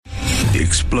The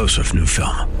explosive new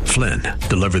film, Flynn,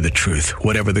 deliver the truth,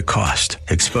 whatever the cost,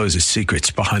 exposes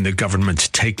secrets behind the government's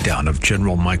takedown of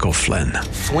General Michael Flynn.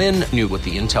 Flynn knew what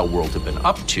the intel world had been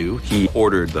up to. He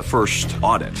ordered the first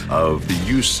audit of the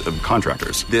use of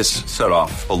contractors. This set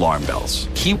off alarm bells.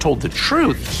 He told the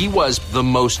truth. He was the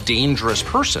most dangerous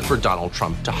person for Donald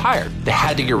Trump to hire. They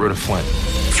had to get rid of Flynn.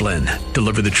 Flynn,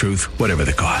 deliver the truth, whatever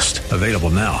the cost. Available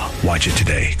now. Watch it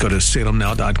today. Go to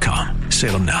salemnow.com.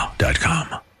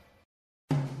 salemnow.com.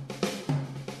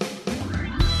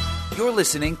 You're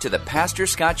listening to the Pastor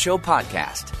Scott Show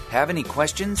podcast. Have any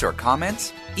questions or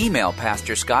comments? Email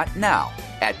Pastor Scott now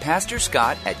at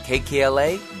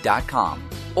pastorscott@kkla.com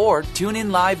or tune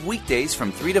in live weekdays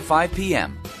from 3 to 5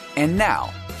 p.m. And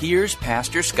now, here's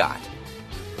Pastor Scott.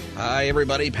 Hi,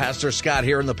 everybody. Pastor Scott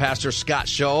here on the Pastor Scott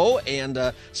Show,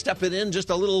 and stepping in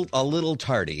just a little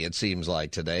tardy, it seems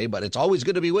like today, but it's always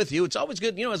good to be with you. It's always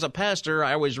good, as a pastor,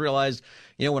 I always realized,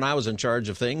 when I was in charge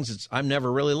of things, I'm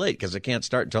never really late because it can't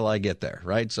start until I get there,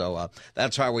 right? So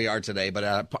that's how we are today,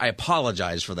 but I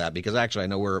apologize for that because actually I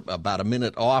know we're about a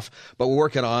minute off, but we're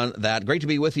working on that. Great to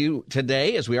be with you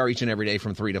today, as we are each and every day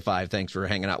from 3 to 5. Thanks for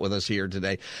hanging out with us here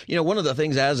today. One of the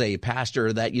things as a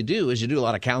pastor that you do is you do a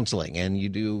lot of counseling, and you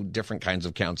do different kinds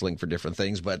of counseling for different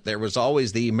things, but there was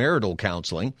always the marital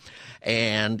counseling,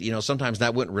 and sometimes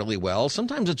that went really well.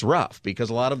 Sometimes it's rough because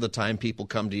a lot of the time people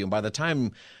come to you, and by the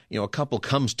time a couple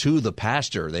comes to the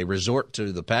pastor, they resort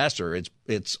to the pastor,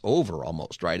 it's over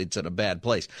almost, right? It's at a bad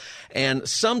place. And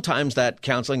sometimes that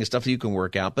counseling is stuff that you can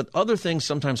work out, but other things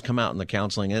sometimes come out in the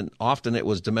counseling, and often it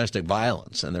was domestic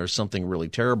violence, and there's something really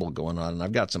terrible going on. And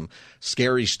I've got some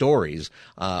scary stories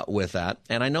with that.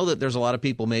 And I know that there's a lot of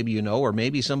people, maybe or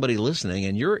maybe somebody listening,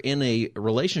 and you're in a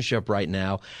relationship right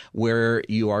now where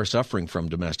you are suffering from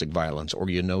domestic violence, or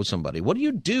somebody. What do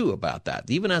you do about that?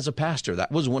 Even as a pastor,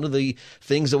 that was one of the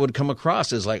things that would come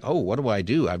across is like, oh, what do I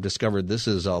do? I've discovered this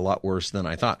is a lot worse than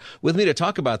I thought. With me to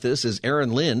talk about this is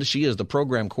Erin Lind. She is the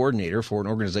program coordinator for an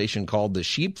organization called the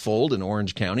Sheepfold in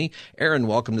Orange County. Erin,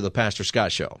 welcome to the Pastor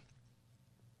Scott Show.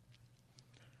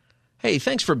 Hey,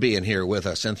 thanks for being here with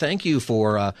us, and thank you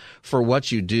for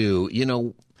what you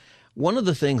do. One of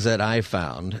the things that I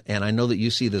found, and I know that you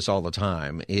see this all the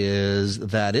time, is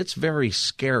that it's very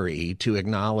scary to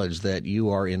acknowledge that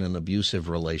you are in an abusive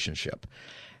relationship.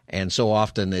 And so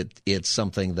often it's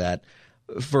something that,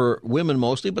 for women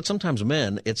mostly, but sometimes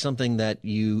men, it's something that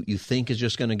you think is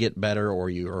just going to get better, or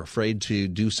you are afraid to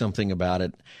do something about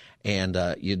it, and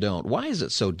you don't. Why is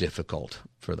it so difficult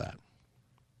for that?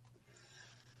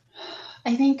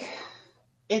 I think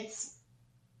it's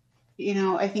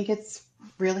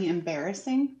really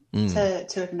embarrassing to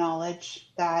acknowledge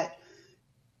that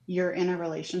you're in a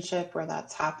relationship where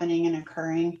that's happening and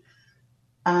occurring.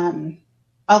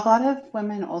 A lot of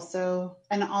women also,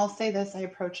 and I'll say this, I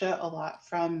approach it a lot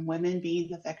from women being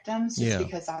the victims, just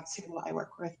because that's who I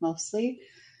work with mostly,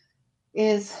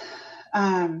 is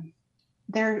they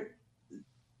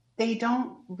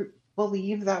don't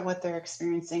believe that what they're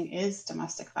experiencing is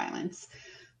domestic violence.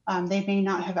 They may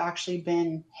not have actually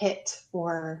been hit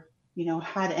or,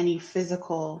 had any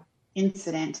physical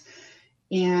incident,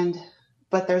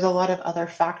 but there's a lot of other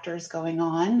factors going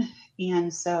on.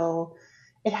 And so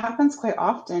it happens quite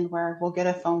often where we'll get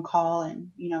a phone call and,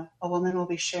 a woman will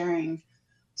be sharing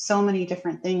so many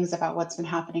different things about what's been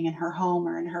happening in her home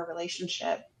or in her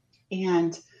relationship.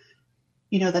 And,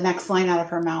 the next line out of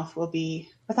her mouth will be,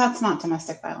 but that's not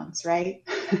domestic violence, right?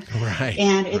 Right.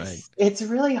 And it's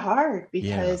really hard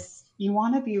because you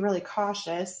want to be really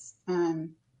cautious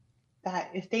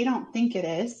that if they don't think it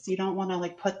is, you don't want to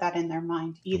put that in their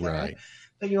mind either. Right.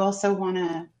 But you also want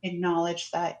to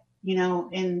acknowledge that,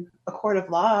 in a court of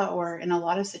law or in a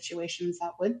lot of situations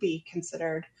that would be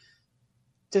considered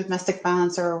domestic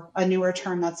violence, or a newer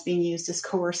term that's being used is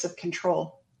coercive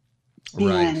control.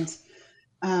 Right.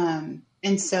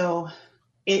 And so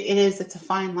it's a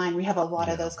fine line. We have a lot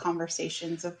of those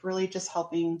conversations of really just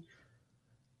helping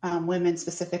women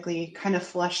specifically kind of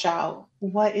flesh out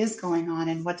what is going on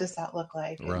and what does that look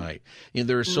like. Right.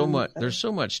 There's so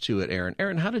much to it, Erin.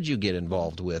 Erin, how did you get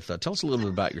involved with, tell us a little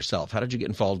bit about yourself. How did you get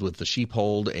involved with the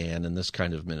Sheepfold and in this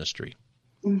kind of ministry?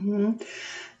 Mm-hmm.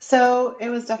 So it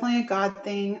was definitely a God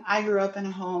thing. I grew up in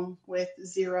a home with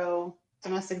zero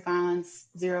domestic violence,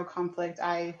 zero conflict.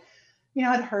 I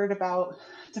had heard about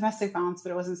domestic violence,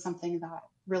 but it wasn't something that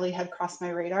really had crossed my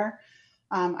radar.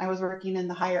 I was working in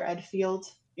the higher ed field,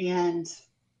 and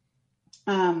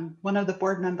one of the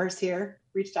board members here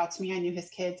reached out to me. I knew his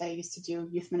kids. I used to do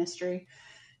youth ministry.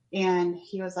 And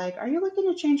he was like, "Are you looking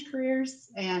to change careers?"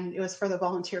 And it was for the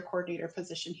volunteer coordinator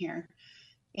position here.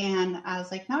 And I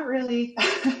was like, "Not really."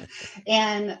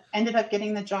 And ended up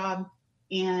getting the job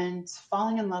and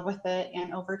falling in love with it.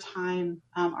 And over time,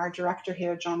 our director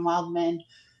here, John Wildman,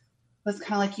 was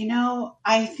kind of like,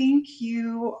 I think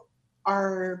you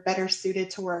are better suited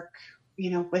to work,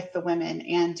 with the women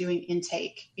and doing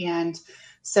intake. And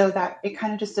so that it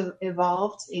kind of just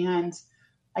evolved. And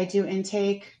I do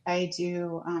intake.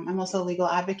 I'm also a legal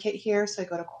advocate here. So I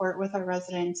go to court with our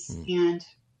residents. And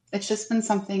it's just been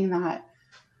something that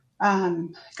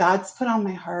God's put on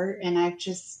my heart. And I've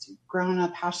just grown a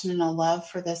passion and a love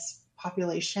for this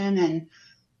population. And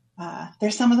they're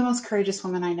some of the most courageous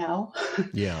women I know.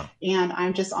 Yeah. And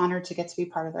I'm just honored to get to be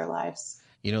part of their lives.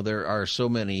 There are so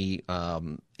many,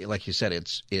 like you said,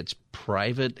 it's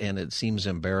private and it seems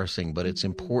embarrassing, but it's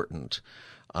important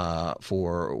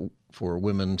for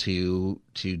women to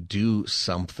do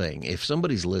something. If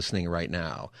somebody's listening right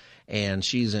now and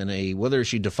she's in whether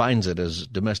she defines it as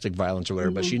domestic violence or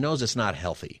whatever, but she knows it's not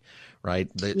healthy, right?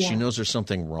 That she knows there's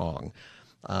something wrong.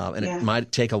 And it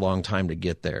might take a long time to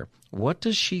get there. What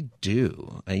does she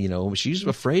do? She's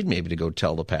afraid maybe to go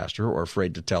tell the pastor or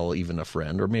afraid to tell even a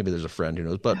friend, or maybe there's a friend who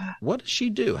knows. But what does she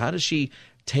do? How does she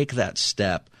take that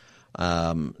step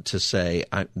to say,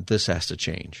 this has to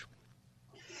change?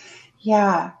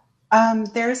 Yeah.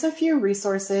 There's a few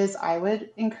resources I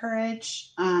would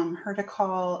encourage her to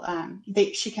call.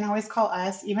 She can always call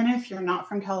us, even if you're not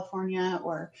from California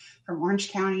or from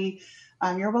Orange County.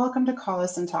 You're welcome to call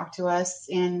us and talk to us,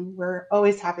 and we're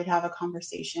always happy to have a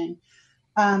conversation.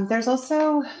 There's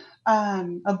also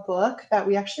a book that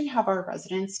we actually have our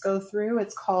residents go through.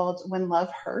 It's called When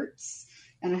Love Hurts,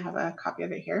 and I have a copy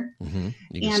of it here. Mm-hmm.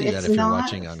 You can see that if you're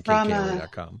watching on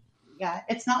KKLA.com. Yeah,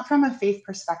 it's not from a faith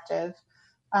perspective,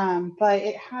 but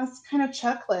it has kind of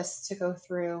checklists to go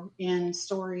through and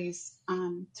stories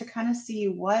to kind of see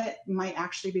what might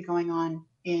actually be going on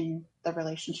in the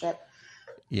relationship.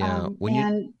 Yeah.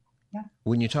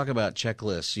 When you talk about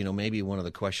checklists, maybe one of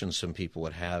the questions some people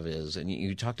would have is, and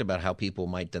you talked about how people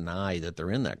might deny that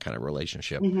they're in that kind of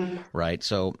relationship, right?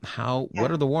 So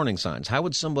what are the warning signs? How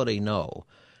would somebody know,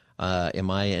 am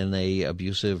I in a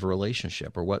abusive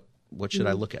relationship, or what should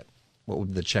I look at? What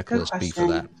would the checklist be for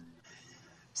that?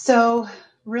 So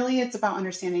really it's about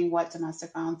understanding what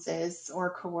domestic violence is,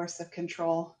 or coercive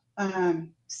control.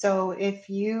 So if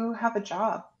you have a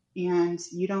job and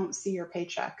you don't see your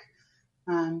paycheck,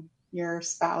 your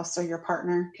spouse or your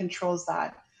partner controls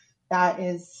that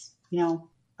is,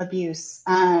 abuse.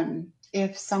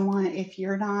 If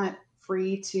you're not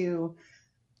free to,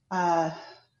 I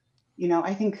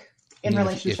think in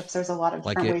relationships, there's a lot of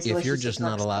different ways. If you're just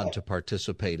not allowed to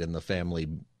participate in the family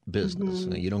business,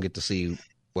 you don't get to see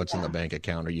what's in the bank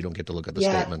account, or you don't get to look at the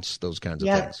statements, those kinds of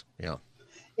things. Yeah.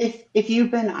 If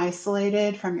you've been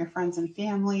isolated from your friends and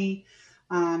family,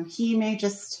 he may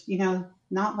just,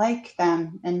 not like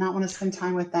them and not want to spend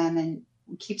time with them, and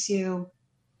keeps you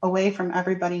away from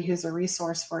everybody who's a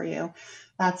resource for you.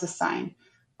 That's a sign.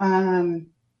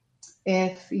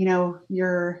 If,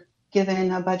 you're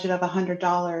given a budget of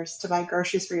 $100 to buy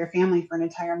groceries for your family for an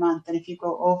entire month, and if you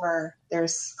go over,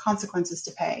 there's consequences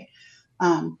to pay.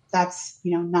 That's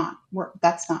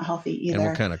not healthy either. And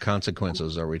what kind of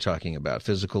consequences are we talking about?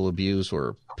 Physical abuse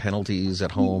or penalties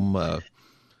at home?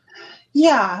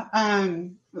 Yeah.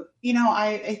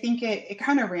 I think it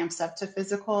kind of ramps up to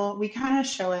physical. We kind of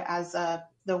show it as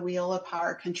the wheel of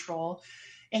power control.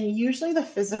 And usually the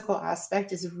physical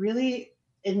aspect is really,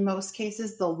 in most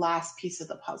cases, the last piece of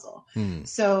the puzzle.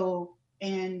 So,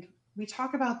 and we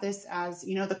talk about this as,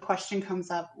 the question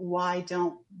comes up, why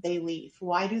don't they leave?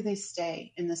 Why do they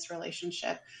stay in this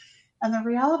relationship? And the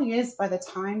reality is, by the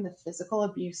time the physical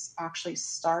abuse actually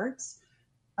starts,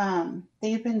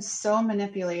 they've been so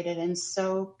manipulated and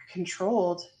so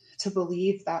controlled to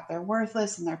believe that they're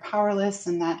worthless and they're powerless,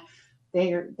 and that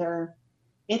they're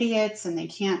idiots and they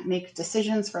can't make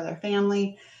decisions for their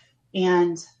family.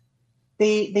 And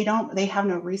they have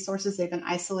no resources. They've been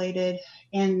isolated,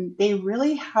 and they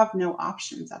really have no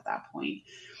options at that point.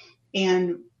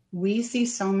 And we see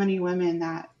so many women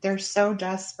that they're so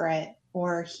desperate,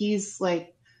 or he's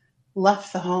like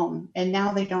left the home and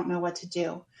now they don't know what to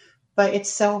do. But it's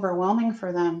so overwhelming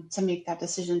for them to make that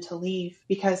decision to leave,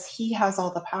 because he has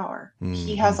all the power.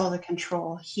 He has all the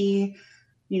control. They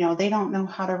don't know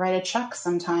how to write a check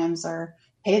sometimes, or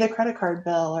pay the credit card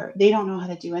bill, or they don't know how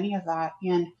to do any of that.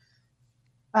 And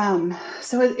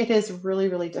so it is really,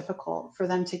 really difficult for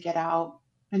them to get out.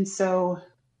 And so,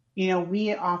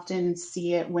 we often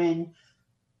see it when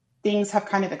things have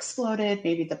kind of exploded.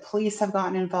 Maybe the police have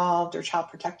gotten involved, or Child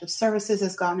Protective Services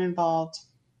has gotten involved.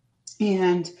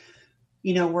 And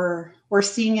we're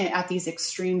seeing it at these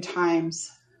extreme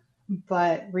times,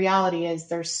 but reality is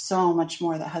there's so much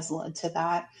more that has led to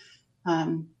that.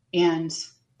 And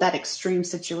that extreme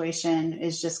situation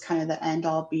is just kind of the end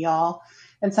all be all.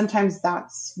 And sometimes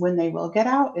that's when they will get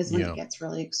out, is when it gets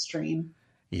really extreme.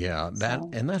 Yeah,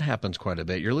 that happens quite a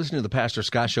bit. You're listening to the Pastor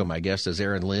Scott Show. My guest is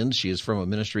Erin Lind. She is from a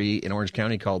ministry in Orange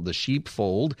County called the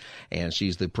Sheepfold, and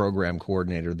she's the program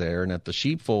coordinator there. And at the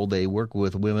Sheepfold, they work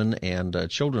with women and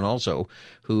children also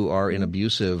who are in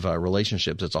abusive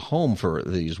relationships. It's a home for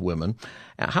these women.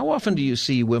 How often do you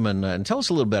see women, and tell us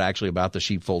a little bit actually about the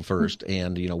Sheepfold first,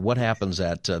 and what happens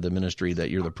at the ministry that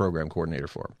you're the program coordinator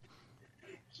for?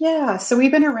 Yeah, so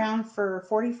we've been around for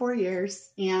 44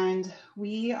 years, and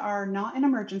we are not an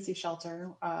emergency shelter.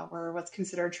 We're what's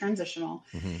considered transitional.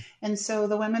 Mm-hmm. And so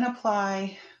the women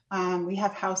apply. We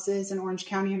have houses in Orange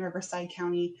County and Riverside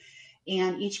County,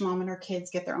 and each mom and her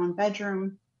kids get their own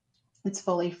bedroom. It's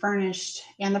fully furnished,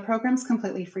 and the program's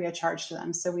completely free of charge to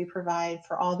them. So we provide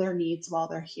for all their needs while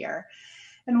they're here.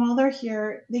 And while they're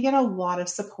here, they get a lot of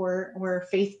support. We're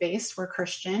faith-based, we're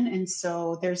Christian, and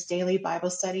so there's daily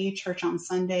Bible study, church on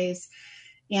Sundays,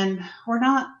 and we're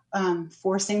not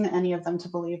forcing any of them to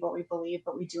believe what we believe,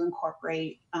 but we do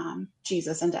incorporate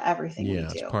Jesus into everything we do. Yeah,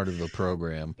 it's part of the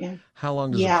program. Yeah. How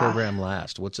long does the program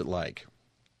last? What's it like?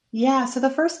 Yeah, so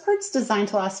the first part's designed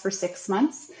to last for 6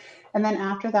 months, and then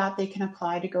after that, they can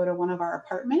apply to go to one of our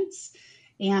apartments.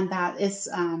 And that is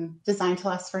designed to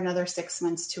last for another 6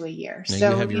 months to a year. Now, so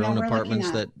you have your own apartments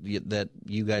that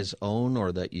you guys own,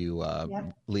 or that you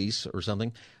lease or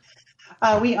something?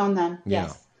 We own them.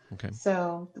 Yes. Yeah. Okay.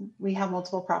 So we have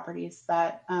multiple properties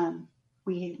that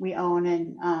we own,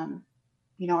 and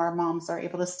our moms are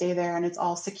able to stay there, and it's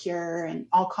all secure and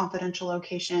all confidential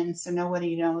locations, so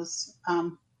nobody knows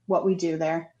what we do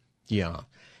there. Yeah.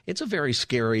 It's a very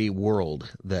scary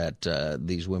world that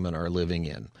these women are living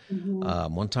in.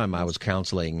 Mm-hmm. One time I was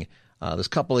counseling this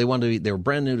couple. They were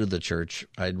brand new to the church.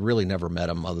 I'd really never met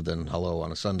them other than hello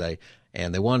on a Sunday.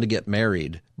 And they wanted to get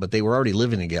married, but they were already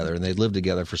living together, and they'd lived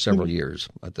together for several years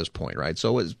at this point, right?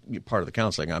 So as part of the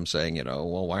counseling, I'm saying,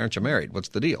 well, why aren't you married? What's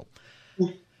the deal?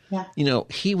 Yeah.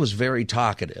 He was very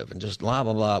talkative and just blah,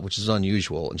 blah, blah, which is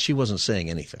unusual. And she wasn't saying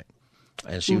anything.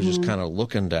 And she was just kind of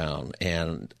looking down,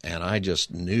 and I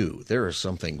just knew there is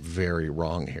something very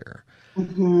wrong here.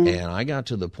 Mm-hmm. And I got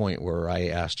to the point where I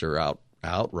asked her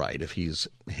outright if he's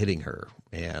hitting her.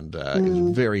 And it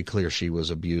was very clear she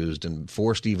was abused and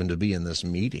forced even to be in this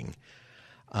meeting.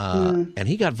 And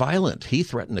he got violent. He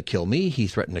threatened to kill me. He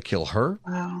threatened to kill her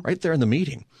right there in the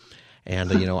meeting.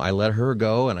 And, I let her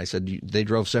go, and I said, they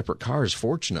drove separate cars,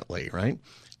 fortunately, right?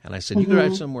 And I said, you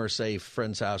drive somewhere safe,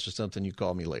 friend's house or something, you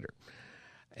call me later.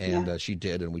 And she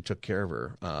did, and we took care of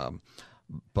her.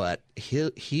 But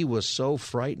he was so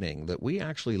frightening that we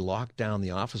actually locked down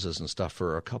the offices and stuff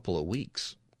for a couple of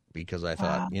weeks, because I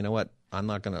thought, you know what, I'm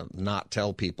not going to not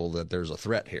tell people that there's a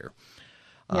threat here.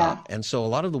 And so a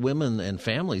lot of the women and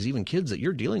families, even kids that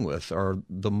you're dealing with, are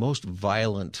the most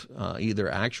violent, either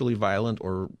actually violent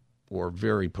or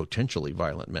very potentially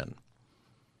violent men.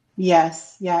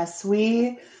 Yes.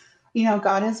 We,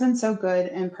 God has been so good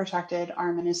and protected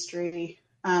our ministry.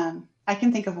 I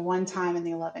can think of one time in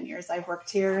the 11 years I've worked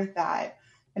here that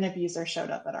an abuser showed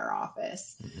up at our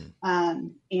office. Mm-hmm.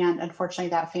 And unfortunately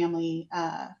that family,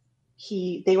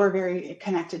 they were very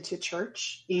connected to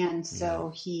church. And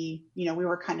so we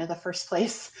were kind of the first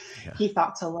place he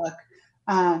thought to look.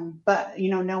 But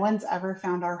no one's ever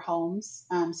found our homes.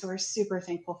 So we're super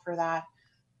thankful for that.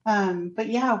 But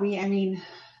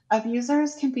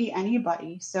abusers can be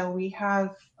anybody. So we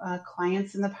have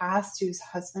clients in the past whose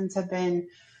husbands have been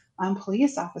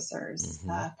police officers,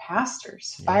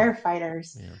 pastors,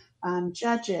 firefighters,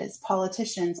 judges,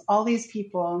 politicians, all these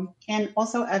people, and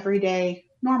also everyday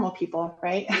normal people,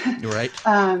 right? Right.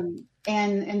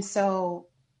 And so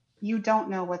you don't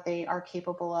know what they are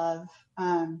capable of.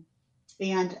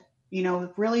 And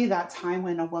really that time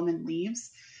when a woman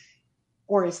leaves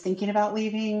or is thinking about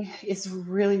leaving is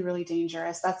really, really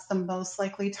dangerous. That's the most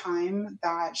likely time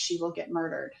that she will get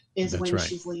murdered, is when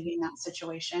she's leaving that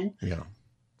situation. Yeah.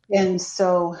 And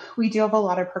so we do have a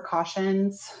lot of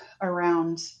precautions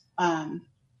around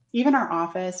even our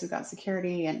office. We've got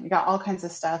security and we got all kinds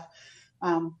of stuff.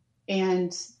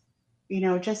 And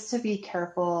just to be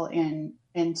careful and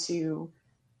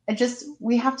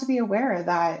we have to be aware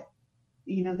that,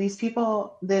 these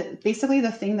people, basically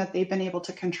the thing that they've been able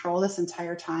to control this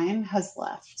entire time has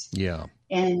left. Yeah.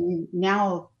 And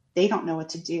now they don't know what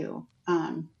to do.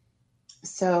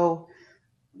 So,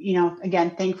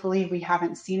 again, thankfully we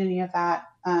haven't seen any of that.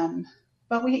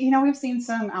 But we've seen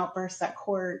some outbursts at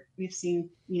court. We've seen,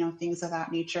 things of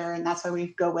that nature, and that's why we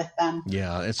go with them.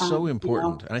 Yeah, it's so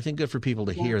important. And I think good for people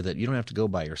to hear that you don't have to go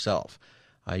by yourself.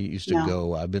 I used to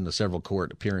go, I've been to several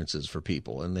court appearances for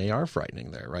people, and they are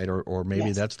frightening there, right? Or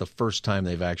maybe that's the first time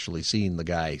they've actually seen the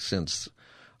guy since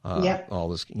all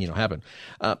this, happened.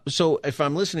 So if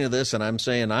I'm listening to this and I'm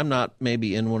saying I'm not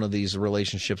maybe in one of these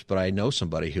relationships, but I know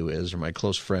somebody who is, or my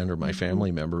close friend or my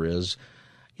family member is,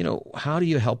 how do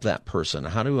you help that person?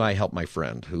 How do I help my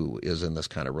friend who is in this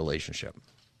kind of relationship?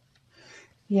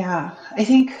 Yeah, I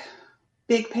think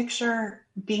big picture,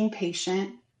 being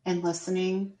patient and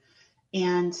listening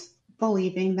and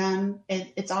believing them.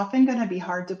 It's often going to be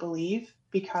hard to believe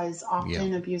because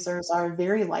often abusers are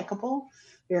very likable,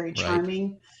 very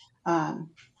charming. You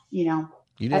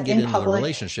didn't get into the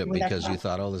relationship because you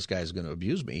thought, oh, this guy's going to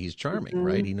abuse me. He's charming,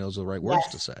 right? He knows the right words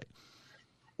to say.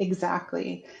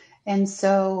 Exactly. And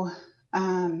so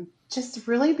just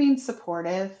really being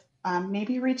supportive,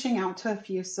 maybe reaching out to a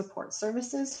few support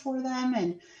services for them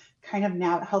and kind of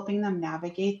helping them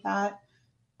navigate that.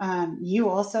 You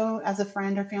also, as a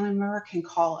friend or family member, can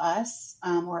call us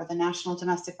or the National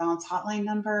Domestic Violence Hotline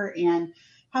number and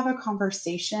have a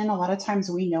conversation. A lot of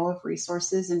times we know of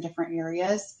resources in different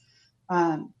areas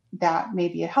that may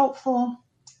be helpful.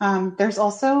 There's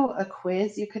also a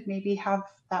quiz you could maybe have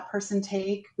that person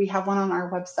take. We have one on our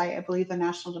website. I believe the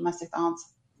National Domestic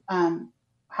Violence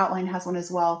Hotline has one as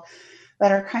well,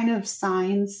 that are kind of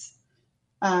signs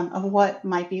of what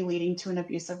might be leading to an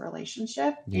abusive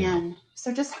relationship. Yeah. And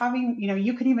so just having,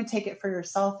 you can even take it for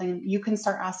yourself and you can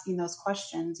start asking those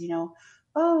questions, do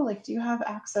you have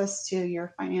access to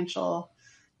your financial,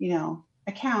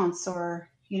 accounts, or,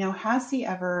 has he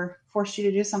ever forced you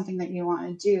to do something that you want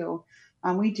to do?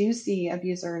 We do see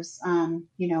abusers,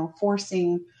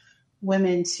 forcing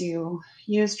women to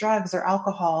use drugs or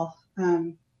alcohol.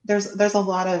 There's a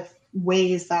lot of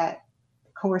ways that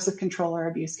coercive control or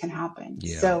abuse can happen.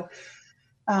 Yeah. So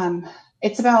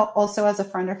it's about also, as a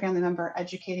friend or family member,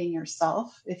 educating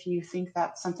yourself if you think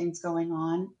that something's going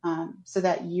on, so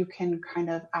that you can kind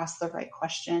of ask the right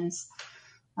questions.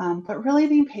 But really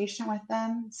being patient with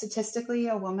them. Statistically,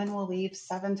 a woman will leave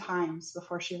 7 times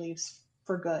before she leaves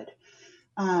for good.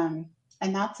 And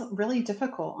that's really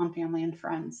difficult on family and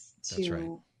friends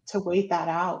to wait that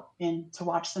out and to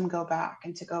watch them go back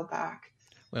and to go back.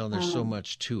 Well, there's so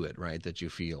much to it, right, that you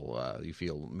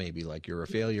feel maybe like you're a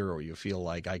failure, or you feel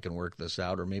like I can work this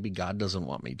out, or maybe God doesn't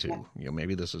want me to.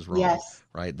 Maybe this is wrong,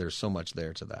 right? There's so much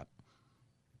there to that.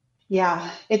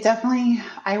 Yeah, it definitely,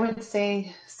 I would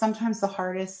say sometimes the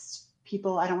hardest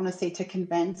people, I don't want to say to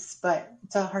convince, but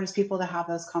the hardest people to have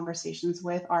those conversations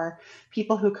with are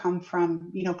people who come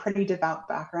from, pretty devout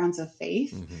backgrounds of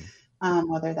faith,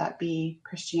 whether that be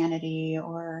Christianity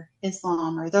or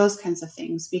Islam or those kinds of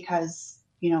things, because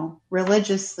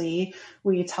religiously,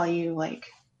 we tell you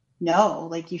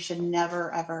no, you should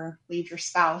never, ever leave your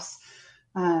spouse.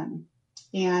 And,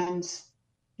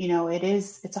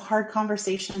 it's a hard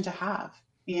conversation to have.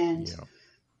 And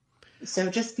so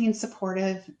just being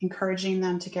supportive, encouraging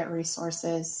them to get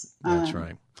resources. That's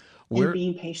right. And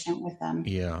being patient with them.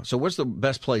 Yeah. So what's the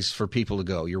best place for people to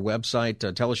go? Your website,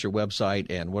 tell us your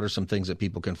website, and what are some things that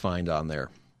people can find on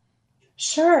there?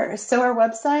 Sure. So our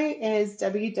website is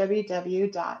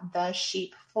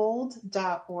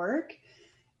www.thesheepfold.org.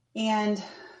 And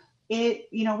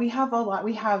we have a lot.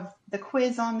 We have the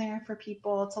quiz on there for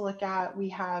people to look at. We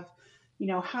have,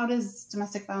 how does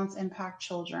domestic violence impact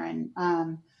children?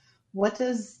 What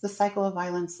does the cycle of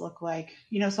violence look like?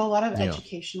 So a lot of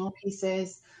educational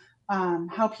pieces,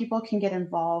 how people can get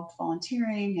involved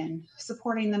volunteering and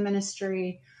supporting the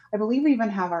ministry. I believe we even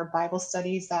have our Bible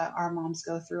studies that our moms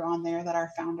go through on there that our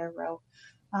founder wrote.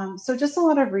 So just a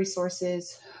lot of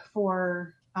resources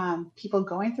for people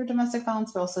going through domestic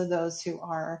violence, but also those who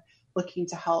are looking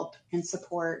to help and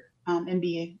support and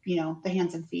be, the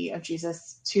hands and feet of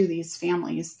Jesus to these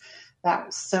families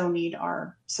that so need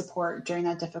our support during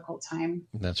that difficult time.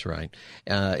 That's right.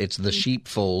 It's the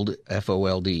Sheepfold,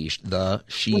 F-O-L-D, the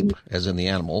sheep, as in the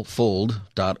animal,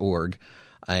 fold.org.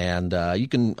 And you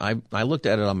can. I looked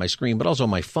at it on my screen, but also on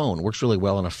my phone. It works really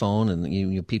well on a phone,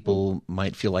 and people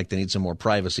might feel like they need some more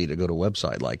privacy to go to a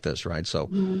website like this, right? So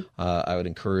I would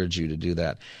encourage you to do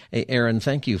that. Hey, Erin,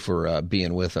 thank you for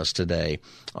being with us today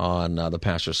on the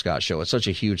Pastor Scott Show. It's such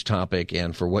a huge topic,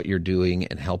 and for what you're doing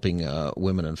and helping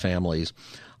women and families,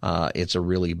 it's a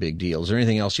really big deal. Is there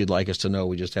anything else you'd like us to know?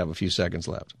 We just have a few seconds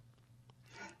left.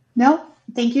 No.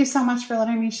 Thank you so much for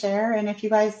letting me share. And if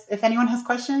anyone has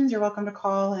questions, you're welcome to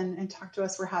call and talk to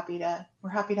us. We're happy to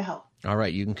help. All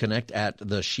right. You can connect at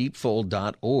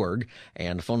thesheepfold.org,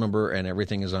 and the phone number and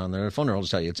everything is on there. The phone number, I'll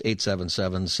just tell you, it's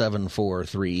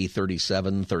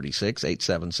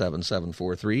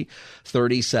 877-743-3736,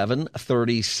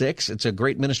 877-743-3736. It's a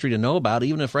great ministry to know about,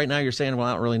 even if right now you're saying, well,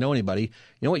 I don't really know anybody. You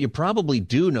know what? You probably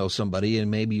do know somebody,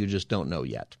 and maybe you just don't know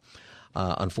yet.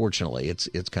 Unfortunately, it's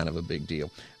kind of a big deal.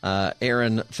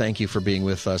 Erin, thank you for being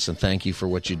with us, and thank you for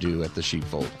what you do at the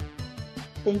Sheepfold.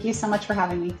 Thank you so much for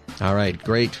having me. All right,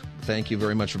 great. Thank you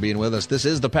very much for being with us. This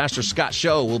is the Pastor Scott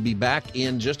Show. We'll be back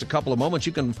in just a couple of moments.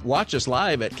 You can watch us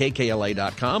live at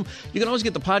kkla.com. You can always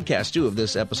get the podcast, too, of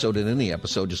this episode and any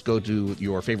episode. Just go to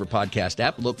your favorite podcast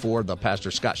app, look for the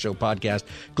Pastor Scott Show podcast,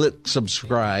 click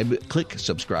subscribe,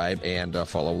 and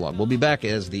follow along. We'll be back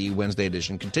as the Wednesday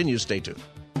edition continues. Stay tuned.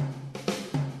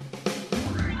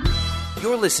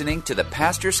 You're listening to the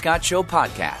Pastor Scott Show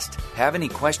podcast. Have any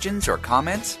questions or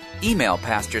comments? Email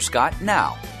Pastor Scott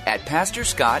now at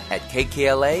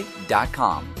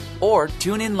pastorscott@kkla.com or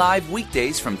tune in live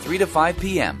weekdays from 3 to 5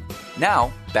 p.m.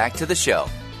 Now, back to the show.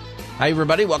 Hi,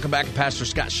 everybody. Welcome back to Pastor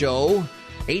Scott Show.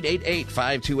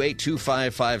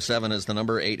 888-528-2557 is the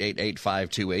number,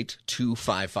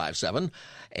 888-528-2557.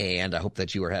 And I hope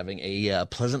that you are having a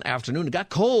pleasant afternoon. It got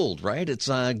cold, right? It's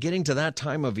getting to that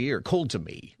time of year. Cold to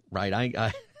me, right?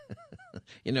 I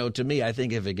to me, I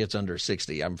think if it gets under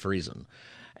 60, I'm freezing.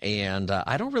 And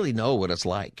I don't really know what it's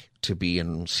like to be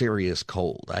in serious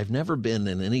cold. I've never been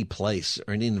in any place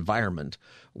or any environment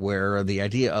where the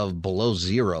idea of below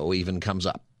zero even comes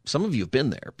up. Some of you have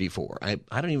been there before. I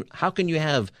don't even. How can you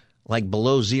have like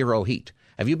below zero heat?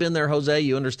 Have you been there, Jose?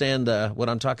 You understand what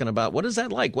I'm talking about? What is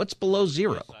that like? What's below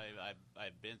zero? Yes,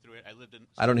 I've been through it. I lived in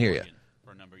I don't hear you.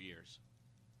 For a number of years.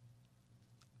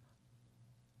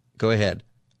 Go ahead.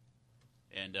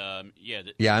 And I'm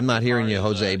not hearing you,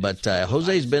 Jose. But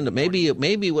Jose's been to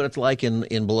maybe what it's like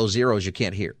in below zero is you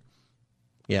can't hear.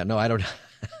 Yeah, no, I don't.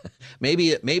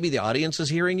 maybe the audience is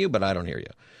hearing you, but I don't hear you.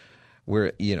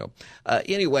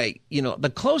 Anyway,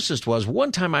 the closest was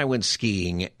one time I went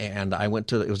skiing, and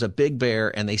it was a Big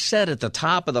Bear, and they said at the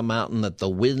top of the mountain that the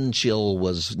wind chill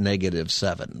was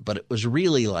 -7, but it was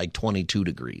really like 22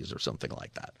 degrees or something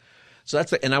like that. So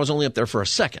and I was only up there for a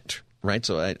second, right?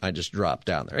 So I just dropped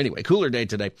down there. Anyway, cooler day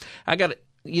today. I got it.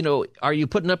 Are you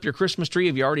putting up your Christmas tree?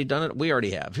 Have you already done it? We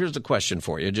already have. Here's the question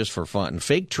for you, just for fun.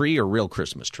 Fake tree or real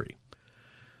Christmas tree?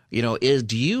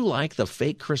 Do you like the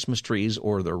fake Christmas trees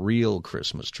or the real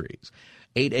Christmas trees?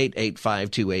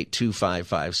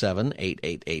 888-528-2557,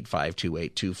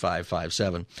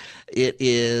 888-528-2557. It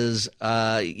is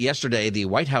yesterday the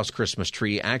White House Christmas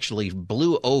tree actually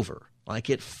blew over.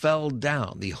 Like it fell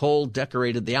down. The whole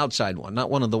decorated, the outside one, not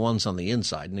one of the ones on the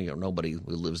inside. Nobody who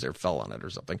lives there fell on it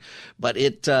or something. But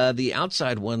the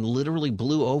outside one literally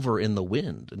blew over in the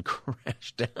wind and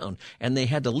crashed down. And they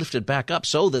had to lift it back up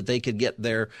so that they could get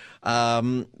their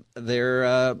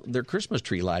Christmas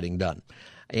tree lighting done.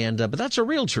 And but that's a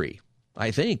real tree.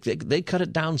 I think they cut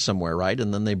it down somewhere, right?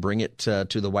 And then they bring it to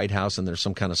the White House, and there's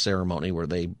some kind of ceremony where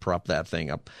they prop that thing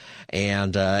up.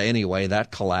 And anyway, that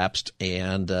collapsed.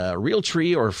 And real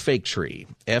tree or fake tree?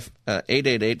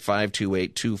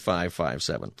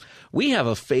 888-528-2557. We have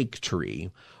a fake tree,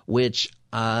 which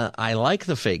I like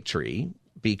the fake tree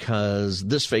because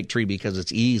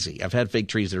it's easy. I've had fake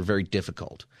trees that are very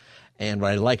difficult. And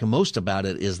what I like most about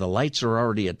it is the lights are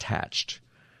already attached.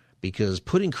 Because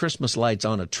putting Christmas lights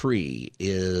on a tree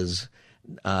is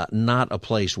not a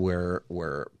place where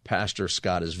Pastor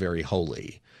Scott is very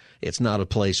holy. It's not a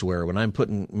place where when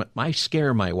I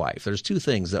scare my wife. There's two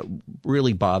things that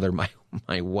really bother my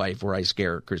wife where I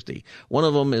scare Christy. One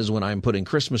of them is when I'm putting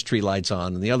Christmas tree lights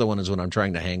on, and the other one is when I'm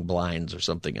trying to hang blinds or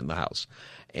something in the house.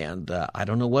 And I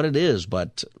don't know what it is,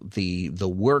 but the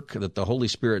work that the Holy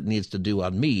Spirit needs to do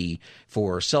on me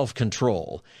for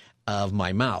self-control of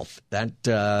my mouth,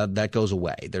 that goes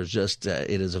away. There's just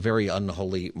it is a very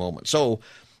unholy moment. So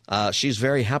she's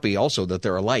very happy also that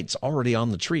there are lights already on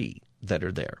the tree that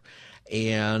are there.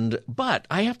 But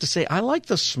I have to say, I like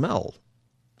the smell.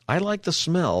 I like the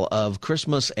smell of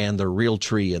Christmas and the real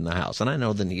tree in the house. And I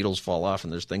know the needles fall off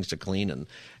and there's things to clean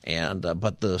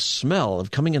but the smell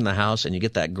of coming in the house and you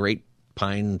get that great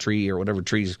pine tree or whatever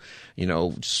trees,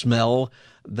 smell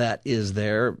that is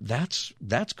there, that's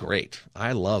great.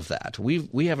 I love that.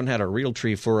 We haven't had a real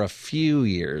tree for a few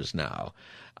years now.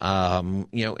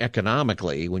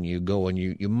 Economically, when you go and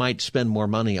you might spend more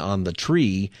money on the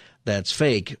tree that's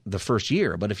fake the first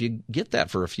year, but if you get that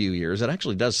for a few years, it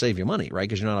actually does save you money, right?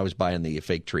 Because you're not always buying the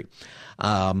fake tree.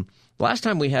 Last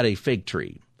time we had a fake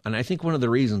tree, And I think one of the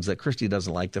reasons that Christy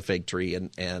doesn't like the fake tree,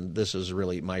 and this is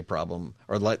really my problem,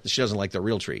 or she doesn't like the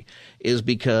real tree, is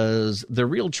because the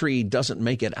real tree doesn't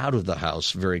make it out of the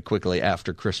house very quickly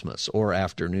after Christmas or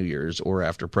after New Year's or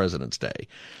after President's Day.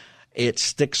 It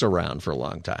sticks around for a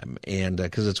long time, and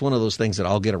because it's one of those things that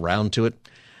I'll get around to it.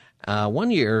 One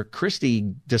year,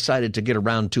 Christy decided to get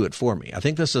around to it for me. I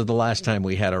think this is the last time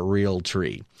we had a real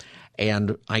tree.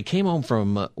 And I came home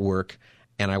from work,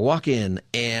 and I walk in,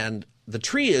 and the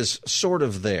tree is sort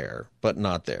of there, but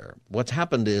not there. What's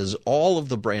happened is all of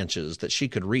the branches that she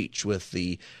could reach with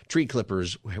the tree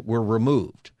clippers were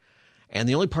removed. And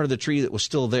the only part of the tree that was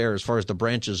still there as far as the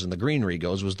branches and the greenery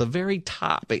goes was the very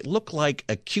top. It looked like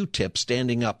a Q-tip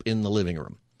standing up in the living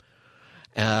room.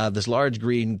 This large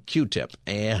green Q-tip.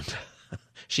 And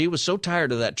she was so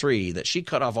tired of that tree that she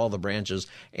cut off all the branches,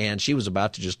 and she was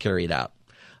about to just carry it out.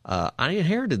 I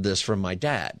inherited this from my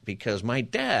dad because my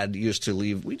dad used to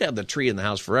we'd have the tree in the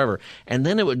house forever, and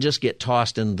then it would just get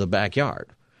tossed into the backyard.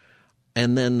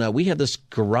 And then we had this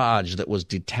garage that was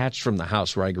detached from the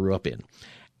house where I grew up in.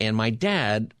 And my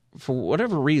dad, for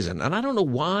whatever reason, and I don't know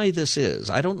why this is.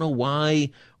 I don't know why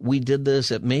we did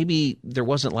this. Maybe there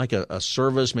wasn't like a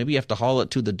service. Maybe you have to haul it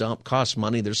to the dump, costs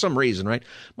money. There's some reason, right?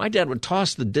 My dad would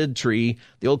toss the dead tree,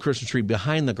 the old Christmas tree,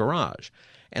 behind the garage.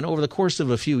 And over the course of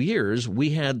a few years,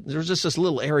 there was just this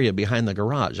little area behind the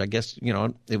garage. I guess,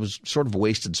 it was sort of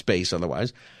wasted space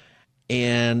otherwise.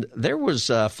 And there was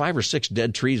 5 or 6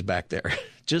 dead trees back there,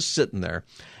 just sitting there.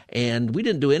 And we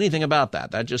didn't do anything about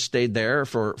that. That just stayed there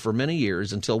for many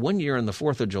years until one year on the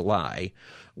 4th of July,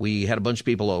 we had a bunch of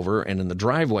people over, and in the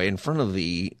driveway in front of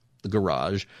the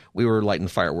garage, we were lighting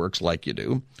fireworks like you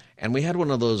do. And we had one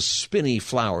of those spinny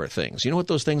flower things. You know what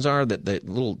those things are? That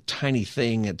little tiny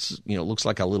thing. It's looks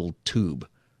like a little tube.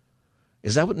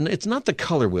 Is that what? It's not the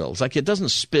color wheel. It's like it doesn't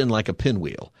spin like a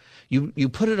pinwheel. You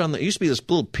put it on it used to be this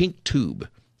little pink tube,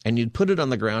 and you'd put it on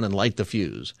the ground and light the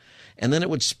fuse, and then it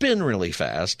would spin really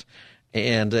fast.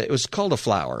 And it was called a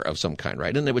flower of some kind,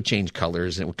 right? And it would change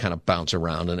colors, and it would kind of bounce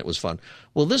around, and it was fun.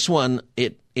 Well, this one,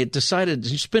 it decided,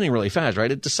 it's spinning really fast,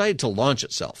 right? It decided to launch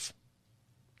itself.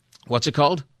 What's it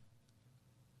called?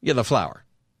 Yeah, the flower.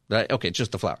 Okay, it's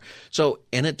just the flower. So,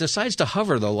 and it decides to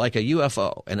hover, though, like a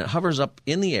UFO, and it hovers up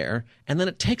in the air, and then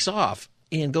it takes off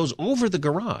and goes over the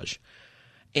garage.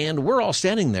 And we're all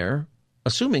standing there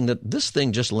assuming that this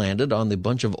thing just landed on the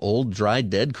bunch of old, dry,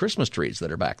 dead Christmas trees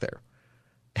that are back there.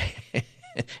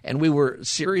 And we were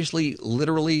seriously,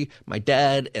 literally, my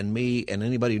dad and me and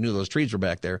anybody who knew those trees were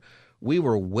back there, we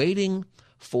were waiting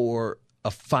for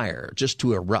a fire just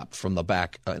to erupt from the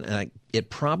back. And it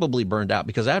probably burned out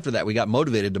because after that we got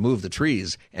motivated to move the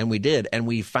trees, and we did. And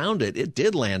we found it. It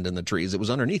did land in the trees. It was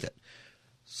underneath it.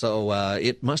 So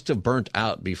it must have burnt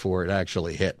out before it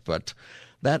actually hit. But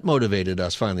that motivated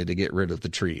us finally to get rid of the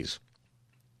trees.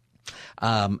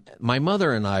 My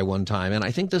mother and I one time, and I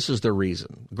think this is the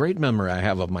reason, great memory I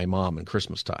have of my mom in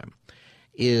Christmas time,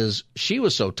 is she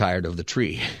was so tired of the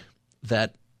tree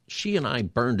that she and I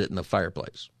burned it in the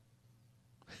fireplace.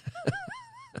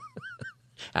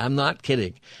 I'm not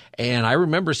kidding. And I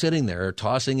remember sitting there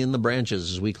tossing in the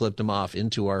branches as we clipped them off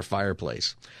into our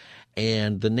fireplace.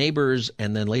 And the neighbors,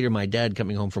 and then later my dad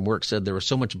coming home from work, said there was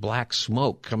so much black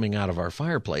smoke coming out of our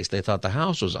fireplace, they thought the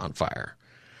house was on fire.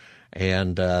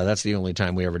 And that's the only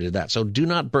time we ever did that. So do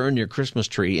not burn your Christmas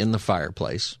tree in the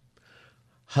fireplace.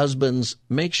 Husbands,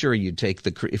 make sure you take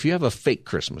if you have a fake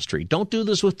Christmas tree, don't do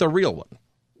this with the real one.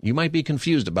 You might be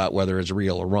confused about whether it's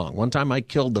real or wrong. One time I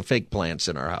killed the fake plants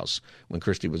in our house when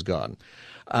Christy was gone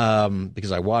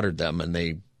because I watered them and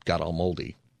they got all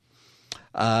moldy.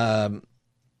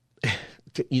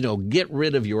 Get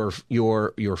rid of your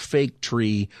fake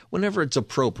tree whenever it's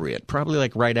appropriate, probably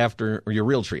like right after, or your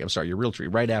real tree,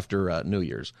 right after New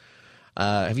Year's.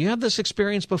 Have you had this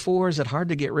experience before? Is it hard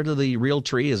to get rid of the real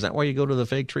tree? Is that why you go to the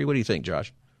fake tree? What do you think,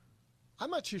 Josh? I'm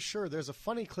not too sure. There's a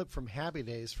funny clip from Happy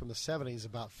Days from the 70s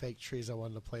about fake trees I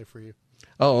wanted to play for you.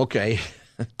 Oh, okay.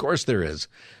 Of course there is.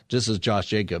 Just as Josh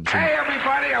Jacobs. Hey,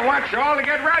 everybody, I want you all to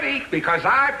get ready because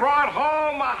I brought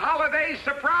home a holiday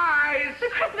surprise. The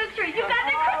Christmas tree. You got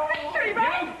the Christmas tree,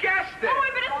 right? You guessed it. Oh,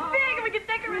 but it's big and we can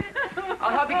decorate it.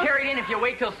 I'll help you carry it in if you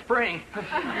wait till spring.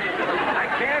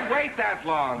 I can't wait that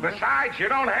long. Besides, you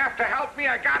don't have to help me.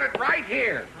 I got it right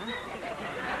here.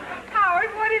 Howard,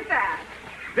 what is that?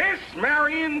 This,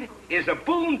 Marion, is a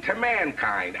boon to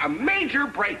mankind, a major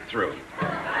breakthrough.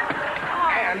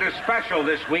 And a special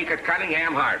this week at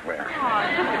Cunningham Hardware. Oh,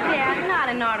 Dad, not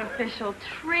an artificial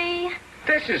tree.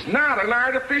 This is not an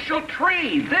artificial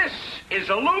tree. This is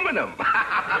aluminum.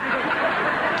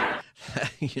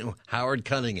 Howard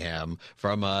Cunningham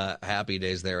from Happy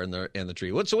Days there in the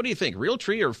tree. So what do you think? Real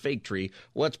tree or fake tree?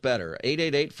 What's better?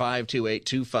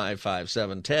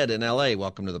 888-528-2557. Ted in L.A.,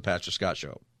 welcome to the Pastor Scott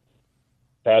Show.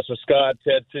 Pastor Scott,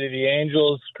 Ted City of the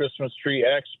Angels, Christmas tree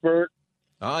expert.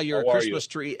 You're a Christmas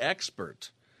tree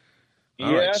expert.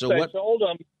 All yes, right, so I sold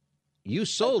them. You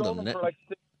sold them for like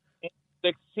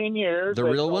 16 years. The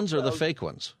real ones or the fake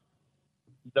ones?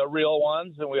 The real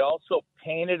ones, and we also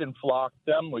painted and flocked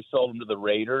them. We sold them to the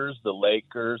Raiders, the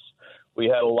Lakers. We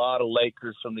had a lot of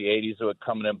Lakers from the 80s that would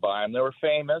come in and buy them. They were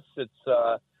famous. It's,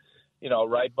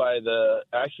 right by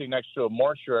actually next to a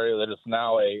mortuary that is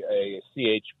now a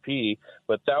CHP,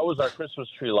 but that was our Christmas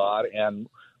tree lot, and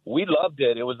we loved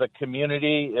it. It was a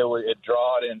community. It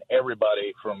drawed in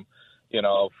everybody from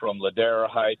Ladera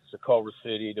Heights to Culver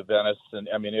City to Venice, and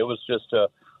it was just a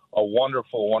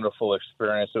wonderful, wonderful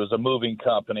experience. It was a moving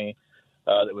company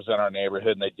that was in our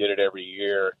neighborhood, and they did it every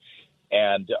year.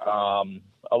 And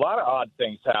a lot of odd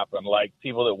things happened, like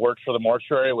people that worked for the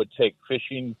mortuary would take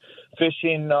fishing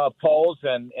poles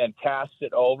and cast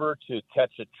it over to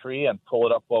catch a tree and pull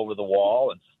it up over the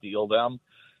wall and steal them.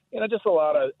 Just a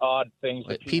lot of odd things.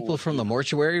 People from the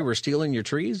mortuary were stealing your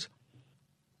trees?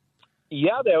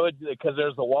 Yeah, they would, because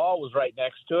there's the wall was right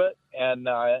next to it, and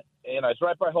it's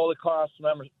right by Holy Cross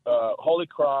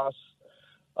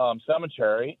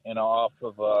Cemetery, off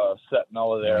of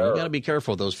Sentinella there. You got to be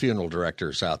careful with those funeral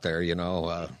directors out there, Yeah,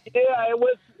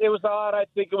 it was odd. I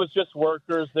think it was just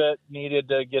workers that needed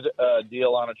to get a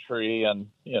deal on a tree, and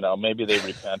maybe they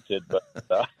repented.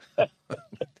 But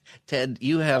Ted,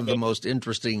 you have the most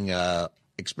interesting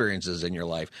experiences in your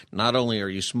life. Not only are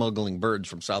you smuggling birds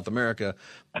from South America,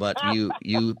 but you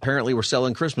apparently were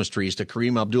selling Christmas trees to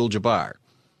Kareem Abdul-Jabbar.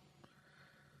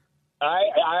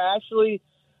 I actually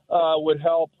would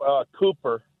help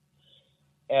Cooper,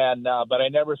 but I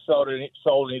never sold any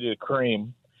to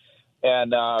Kareem.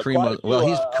 And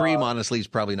Kareem honestly is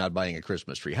probably not buying a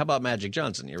Christmas tree. How about Magic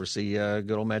Johnson? You ever see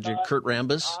good old Magic Kurt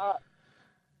Rambis?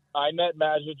 I met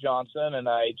Magic Johnson, and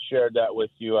I shared that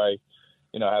with you. I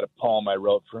had a poem I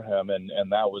wrote for him, and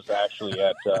that was actually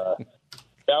at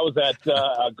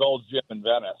Gold's Gym in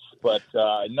Venice. But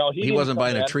no, he wasn't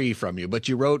buying a tree from you. But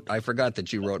you wrote. I forgot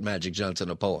that you wrote Magic Johnson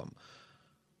a poem.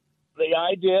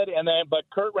 I did, but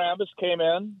Kurt Rambis came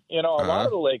in. A lot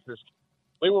of the Lakers.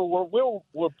 We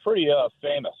were pretty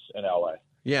famous in L.A.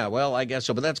 Yeah, well, I guess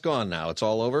so, but that's gone now. It's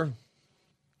all over.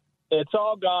 It's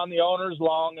all gone. The owner's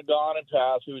long gone and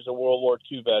passed. He was a World War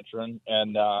II veteran,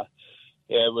 and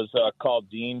it was called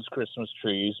Dean's Christmas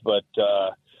Trees. But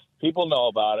people know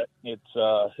about it. It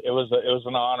was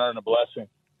an honor and a blessing.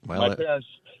 Well,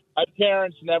 my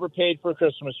parents never paid for a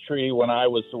Christmas tree when I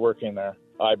was working there.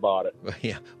 I bought it.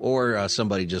 Yeah, or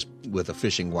somebody just with a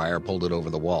fishing wire pulled it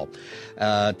over the wall.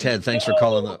 Ted, thanks for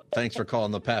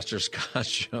calling the Pastor Scott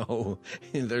Show.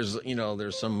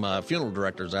 There's some funeral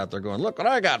directors out there going, look what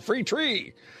I got, free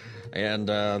tree. And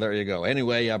there you go.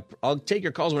 Anyway, I'll take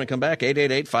your calls when I come back.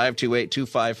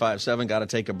 888-528-2557. Got to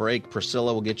take a break.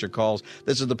 Priscilla will get your calls.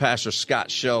 This is the Pastor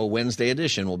Scott Show, Wednesday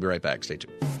edition. We'll be right back. Stay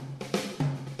tuned.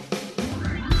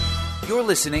 You're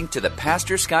listening to the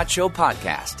Pastor Scott Show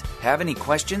podcast. Have any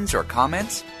questions or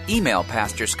comments? Email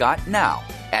Pastor Scott now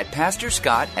at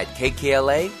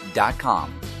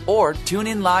pastorscott@kkla.com or tune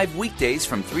in live weekdays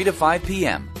from 3 to 5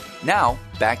 p.m. Now,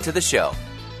 back to the show.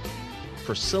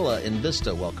 Priscilla in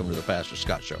Vista, welcome to the Pastor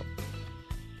Scott Show.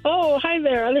 Oh, hi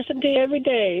there. I listen to you every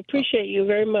day. Appreciate you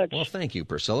very much. Well, thank you,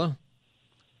 Priscilla.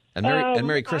 And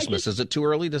Merry Christmas. Is it too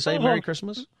early to say Merry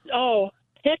Christmas? Oh,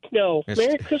 heck no.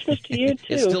 Merry Christmas to you, too.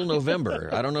 It's still November.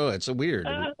 I don't know. It's so weird.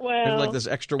 We have like this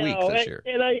extra week this year.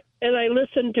 And I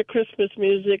listen to Christmas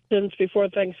music since before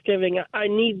Thanksgiving. I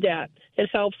need that. It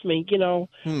helps me, So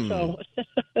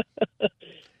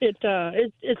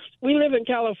it's we live in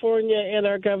California and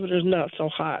our governor's not so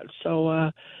hot.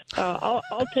 So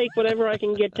I'll take whatever I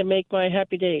can get to make my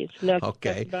happy days. And that's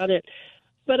about it.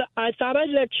 But I thought I'd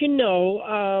let you know,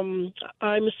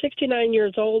 I'm 69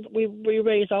 years old. We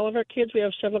raise all of our kids. We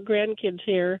have several grandkids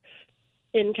here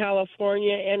in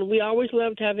California, and we always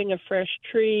loved having a fresh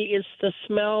tree. It's the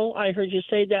smell. I heard you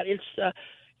say that. It's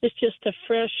just a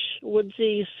fresh,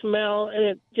 woodsy smell, and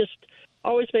it just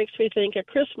always makes me think of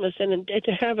Christmas. And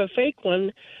to have a fake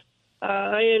one,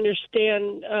 I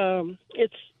understand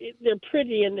they're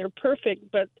pretty and they're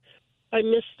perfect, but I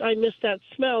miss that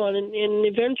smell, and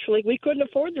eventually we couldn't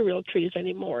afford the real trees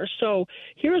anymore. So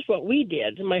here's what we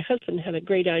did. My husband had a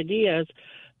great idea.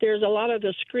 There's a lot of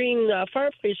the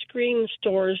fireplace screen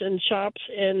stores and shops,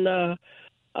 and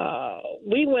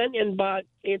we went and bought.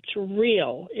 It's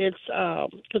real. It's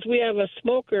because we have a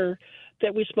smoker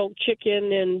that we smoke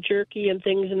chicken and jerky and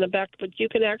things in the back, but you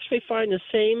can actually find the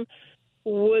same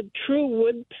true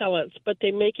wood pellets, but they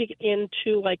make it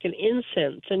into like an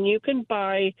incense. And you can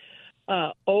buy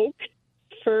oak,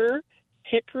 fir,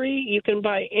 hickory. You can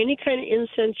buy any kind of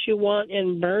incense you want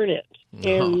and burn it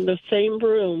in the same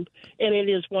room, and it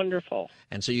is wonderful.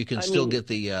 And so you can still get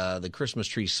the Christmas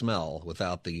tree smell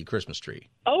without the Christmas tree.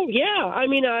 Oh yeah, I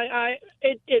mean,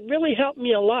 it really helped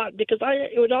me a lot because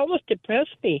it would almost depress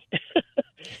me,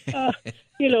 to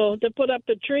put up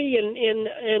the tree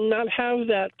and not have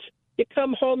that. You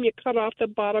come home, you cut off the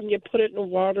bottom, you put it in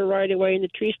water right away in the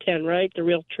tree stand, right? The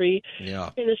real tree. Yeah.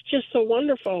 And it's just so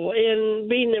wonderful. And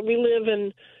being that we live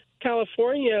in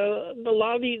California, a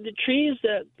lot of the trees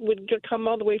that would come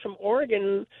all the way from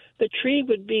Oregon, the tree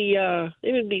would be dang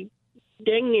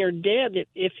near dead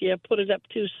if you put it up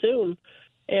too soon.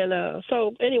 And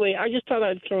so anyway, I just thought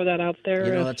I'd throw that out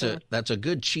there. That's a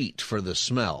good cheat for the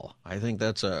smell. I think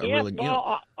that's a really.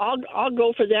 I'll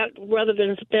go for that rather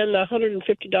than spend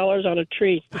 $150 on a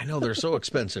tree. I know they're so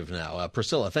expensive now.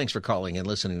 Priscilla, thanks for calling and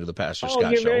listening to the Pastor Scott Show.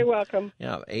 You're very welcome.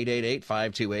 Yeah,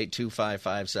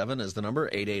 888-528-2557 is the number.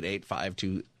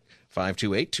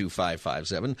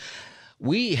 888-528-2557.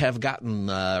 We have gotten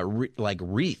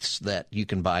wreaths that you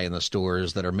can buy in the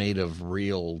stores that are made of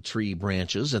real tree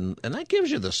branches, and that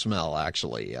gives you the smell,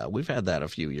 actually. We've had that a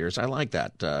few years. I like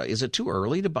that. Is it too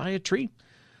early to buy a tree?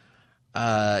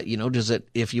 Does it?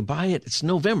 If you buy it, it's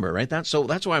November, right? That's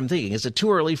why I'm thinking, is it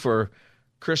too early for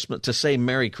Christmas to say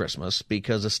Merry Christmas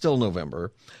because it's still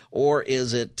November, or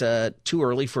is it too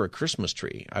early for a Christmas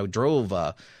tree? I drove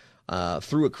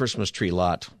through a Christmas tree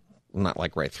lot. Not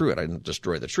like right through it. I didn't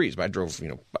destroy the trees, but I drove,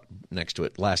 next to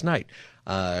it last night,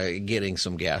 getting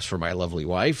some gas for my lovely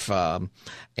wife. I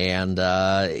thought,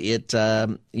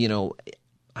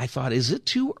 is it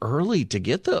too early to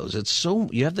get those?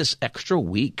 You have this extra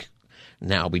week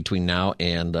now between now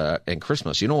and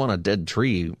Christmas. You don't want a dead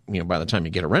tree, by the time you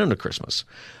get around to Christmas,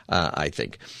 I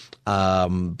think.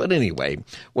 But anyway,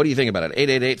 what do you think about it?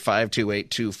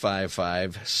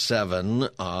 888-528-2557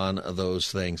 on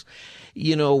those things.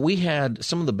 We had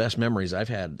some of the best memories I've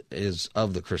had is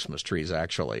of the Christmas trees,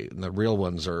 actually. And the real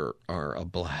ones are a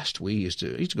blast. We used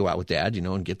to go out with Dad,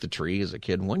 and get the tree as a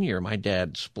kid. And one year, my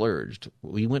dad splurged.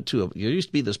 We went to there used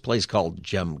to be this place called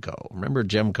Gemco. Remember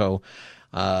Gemco?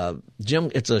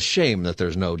 It's a shame that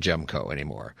there's no Gemco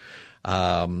anymore.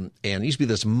 And it used to be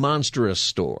this monstrous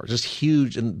store, just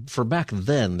huge. And for back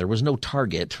then, there was no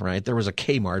Target, right? There was a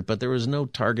Kmart, but there was no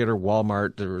Target or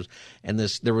Walmart.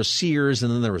 There was Sears,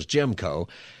 and then there was Gemco.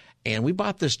 And we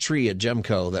bought this tree at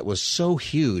Gemco that was so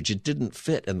huge it didn't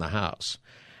fit in the house.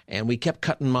 And we kept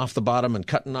cutting off the bottom and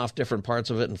cutting off different parts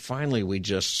of it. And finally, we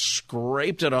just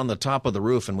scraped it on the top of the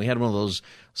roof. And we had one of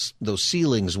those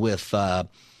ceilings with that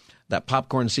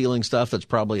popcorn ceiling stuff that's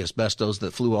probably asbestos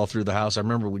that flew all through the house. I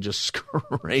remember we just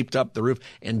scraped up the roof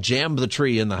and jammed the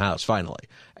tree in the house finally.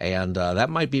 And that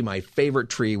might be my favorite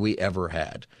tree we ever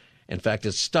had. In fact,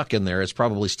 it's stuck in there. It's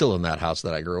probably still in that house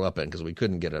that I grew up in because we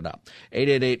couldn't get it up.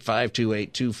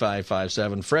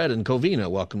 888-528-2557. Fred and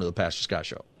Covina, welcome to the Pastor Scott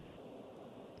Show.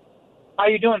 How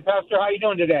you doing, Pastor? How you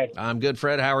doing today? I'm good,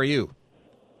 Fred. How are you?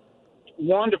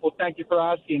 Wonderful. Thank you for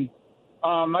asking.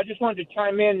 I just wanted to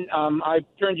chime in. I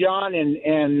turned you on,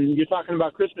 and you're talking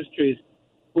about Christmas trees.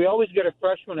 We always get a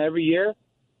fresh one every year,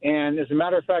 and as a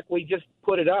matter of fact, we just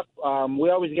put it up. We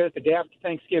always get it the day after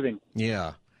Thanksgiving.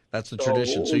 Yeah, that's the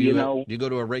tradition. So you go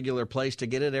to a regular place to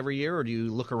get it every year, or do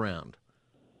you look around?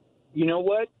 You know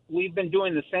what? We've been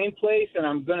doing the same place, and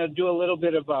I'm going to do a little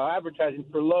bit of advertising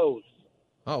for Lowe's.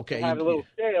 Oh, okay. Have a little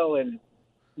sale, and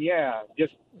yeah,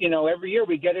 just every year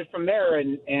we get it from there,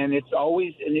 and it's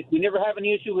always, we never have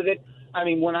any issue with it. I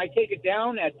mean, when I take it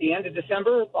down at the end of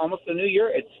December, almost the New Year,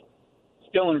 it's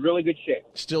still in really good shape.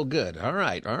 Still good. All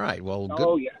right. Well, good.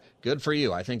 Oh, yeah. Good for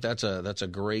you. I think that's a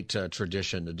great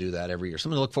tradition to do that every year.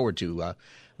 Something to look forward to.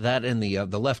 That and the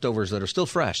leftovers that are still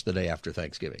fresh the day after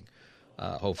Thanksgiving.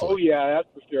 Hopefully. Oh, yeah, that's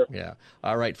for sure. Yeah.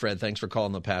 All right, Fred, thanks for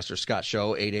calling the Pastor Scott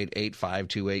Show,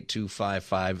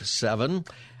 888-528-2557.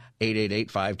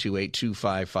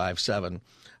 888-528-2557.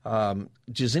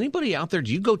 Does anybody out there,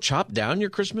 do you go chop down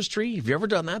your Christmas tree? Have you ever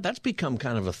done that? That's become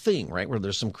kind of a thing, right, where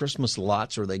there's some Christmas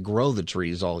lots where they grow the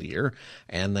trees all year,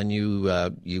 and then you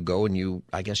go and you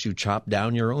chop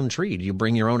down your own tree. Do you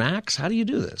bring your own axe? How do you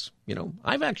do this?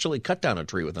 I've actually cut down a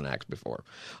tree with an axe before.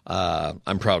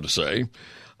 I'm proud to say.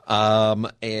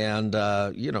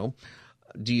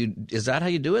 Is that how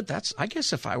you do it? I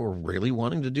guess if I were really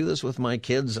wanting to do this with my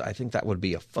kids, I think that would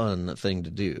be a fun thing to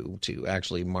do, to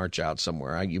actually march out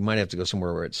somewhere. You might have to go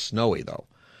somewhere where it's snowy, though.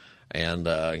 And,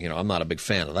 I'm not a big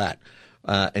fan of that.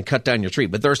 and cut down your tree.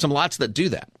 But there are some lots that do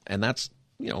that, and that's,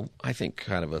 I think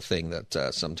kind of a thing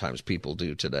that sometimes people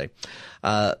do today.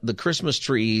 The Christmas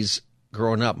trees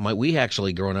growing up,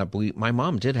 my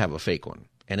mom did have a fake one,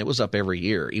 and it was up every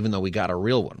year, even though we got a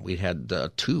real one. We had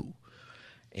 2.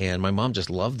 And my mom just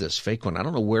loved this fake one. I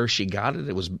don't know where she got it.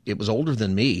 It was older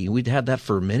than me. We'd had that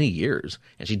for many years,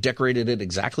 and she decorated it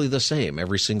exactly the same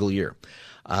every single year.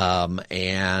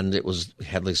 And it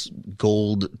had these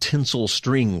gold tinsel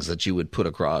strings that you would put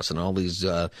across, and all these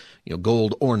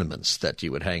gold ornaments that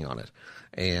you would hang on it.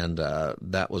 And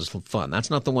that was fun. That's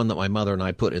not the one that my mother and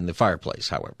I put in the fireplace,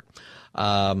 however.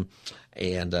 And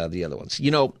the other ones.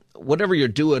 Whatever you're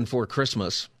doing for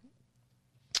Christmas,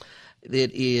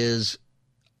 it is,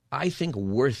 I think,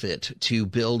 worth it to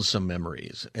build some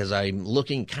memories. As I'm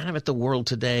looking kind of at the world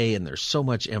today, and there's so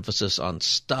much emphasis on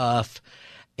stuff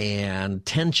and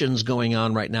tensions going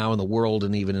on right now in the world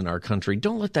and even in our country,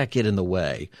 don't let that get in the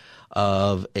way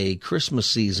of a Christmas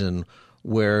season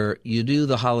where you do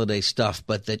the holiday stuff,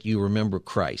 but that you remember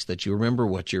Christ, that you remember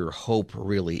what your hope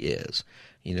really is.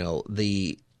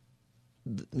 The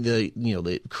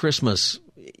Christmas,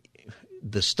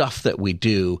 the stuff that we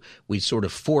do, we sort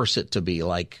of force it to be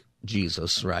like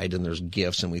Jesus, right? And there's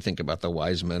gifts, and we think about the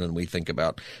wise men, and we think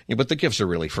about, but the gifts are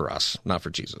really for us, not for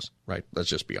Jesus, right? Let's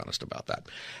just be honest about that.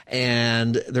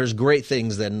 And there's great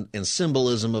things then in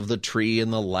symbolism of the tree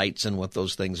and the lights and what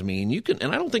those things mean.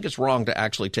 And I don't think it's wrong to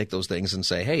actually take those things and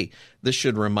say, hey, this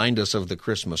should remind us of the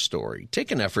Christmas story.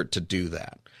 Take an effort to do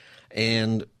that.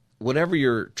 And whatever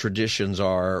your traditions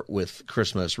are with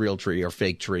Christmas, real tree or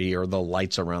fake tree, or the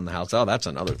lights around the house. Oh, that's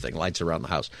another thing, lights around the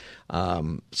house.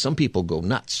 Some people go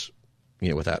nuts,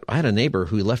 with that. I had a neighbor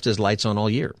who left his lights on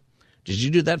all year. Did you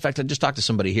do that? In fact, I just talked to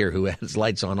somebody here who had his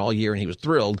lights on all year, and he was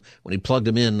thrilled when he plugged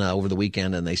them in over the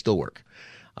weekend, and they still work.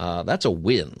 That's a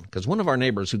win, because one of our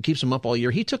neighbors who keeps them up all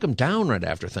year, he took them down right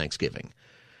after Thanksgiving.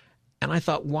 And I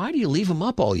thought, why do you leave them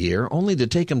up all year only to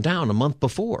take them down a month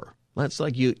before? That's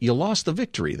like you lost the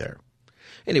victory there.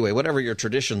 Anyway, whatever your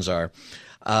traditions are,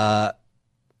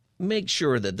 make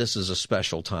sure that this is a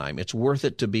special time. It's worth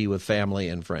it to be with family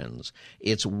and friends.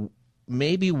 It's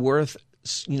maybe worth,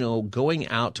 going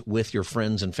out with your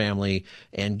friends and family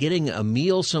and getting a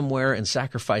meal somewhere and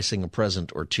sacrificing a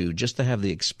present or two just to have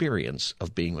the experience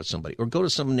of being with somebody. Or go to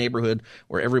some neighborhood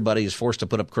where everybody is forced to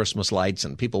put up Christmas lights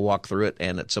and people walk through it,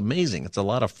 and it's amazing. It's a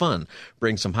lot of fun.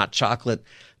 Bring some hot chocolate.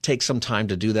 Take some time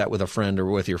to do that with a friend or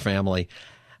with your family.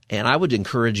 And I would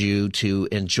encourage you to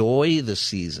enjoy the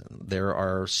season. There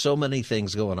are so many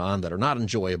things going on that are not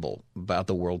enjoyable about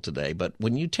the world today. But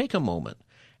when you take a moment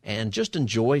and just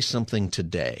enjoy something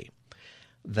today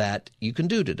that you can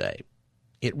do today,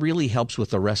 it really helps with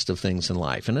the rest of things in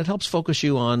life. And it helps focus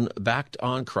you back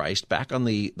on Christ, back on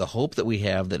the hope that we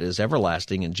have that is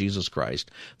everlasting in Jesus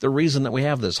Christ, the reason that we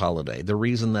have this holiday, the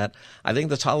reason that I think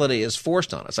this holiday is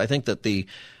forced on us. I think that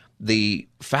the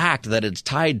fact that it's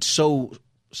tied so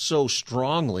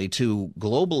strongly to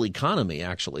global economy,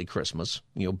 actually, Christmas,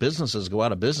 businesses go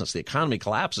out of business. The economy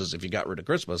collapses if you got rid of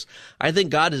Christmas. I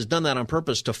think God has done that on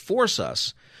purpose to force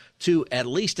us to at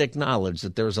least acknowledge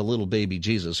that there's a little baby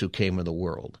Jesus who came into the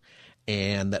world,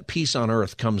 and that peace on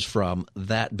earth comes from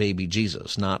that baby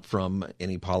Jesus, not from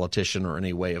any politician or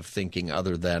any way of thinking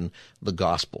other than the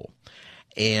gospel.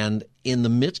 And in the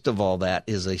midst of all that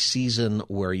is a season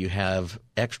where you have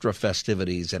extra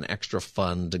festivities and extra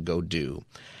fun to go do.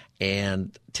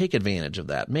 And take advantage of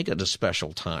that. Make it a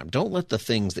special time. Don't let the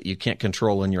things that you can't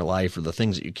control in your life, or the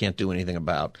things that you can't do anything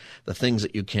about, the things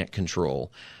that you can't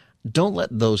control, don't let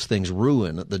those things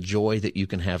ruin the joy that you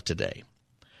can have today.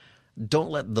 Don't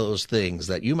let those things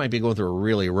that you might be going through a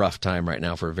really rough time right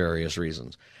now for various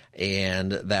reasons.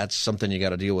 And that's something you got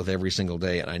to deal with every single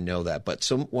day, and I know that. But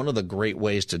one of the great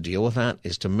ways to deal with that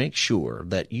is to make sure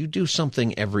that you do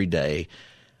something every day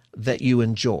that you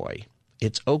enjoy.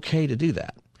 It's okay to do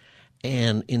that.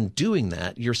 And in doing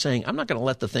that, you're saying, I'm not going to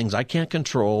let the things I can't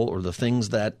control, or the things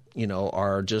that,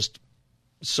 are just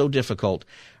so difficult,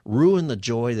 ruin the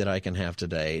joy that I can have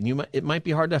today. And it might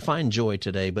be hard to find joy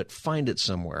today, but find it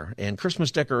somewhere. And Christmas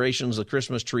decorations, the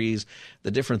Christmas trees, the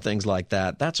different things like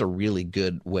that, that's a really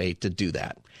good way to do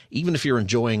that. Even if you're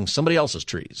enjoying somebody else's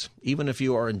trees, even if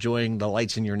you are enjoying the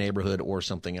lights in your neighborhood or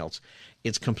something else,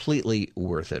 it's completely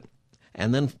worth it.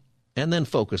 And then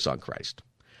focus on Christ.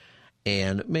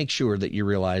 And make sure that you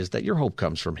realize that your hope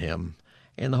comes from Him.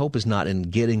 And the hope is not in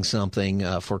getting something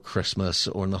for Christmas,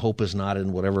 or the hope is not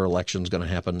in whatever election is going to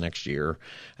happen next year,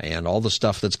 and all the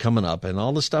stuff that's coming up and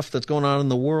all the stuff that's going on in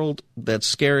the world that's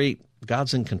scary.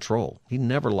 God's in control. He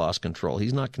never lost control.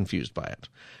 He's not confused by it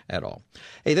at all.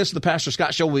 Hey, this is the Pastor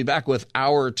Scott Show. We'll be back with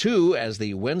Hour 2 as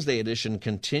the Wednesday edition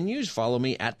continues. Follow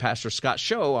me at Pastor Scott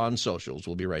Show on socials.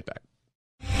 We'll be right back.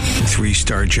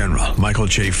 3-star General Michael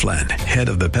J. Flynn, head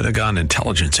of the Pentagon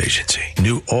Intelligence Agency,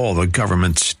 knew all the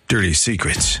government's dirty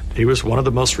secrets. He was one of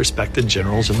the most respected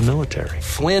generals in the military.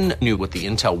 Flynn knew what the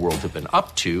intel world had been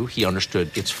up to. He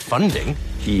understood its funding.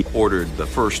 He ordered the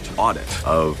first audit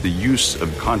of the use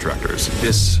of contractors.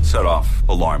 This set off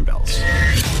alarm bells.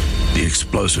 The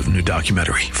explosive new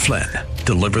documentary, Flynn,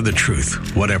 Deliver the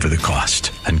Truth, Whatever the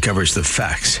Cost, uncovers the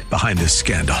facts behind this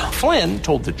scandal. Flynn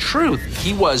told the truth.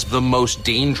 He was the most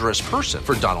dangerous person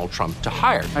for Donald Trump to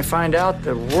hire. I find out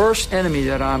the worst enemy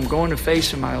that I'm going to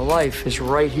face in my life is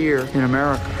right here in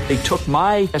America. They took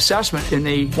my assessment and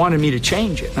they wanted me to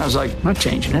change it. And I was like, I'm not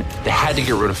changing it. They had to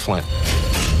get rid of Flynn.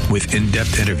 With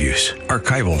in-depth interviews,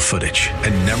 archival footage,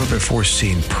 and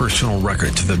never-before-seen personal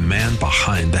records of the man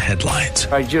behind the headlines.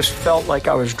 I just felt like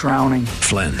I was drowning.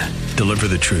 Flynn, Deliver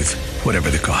the Truth, Whatever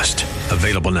the Cost.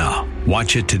 Available now.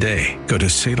 Watch it today. Go to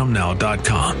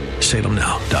salemnow.com.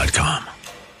 salemnow.com.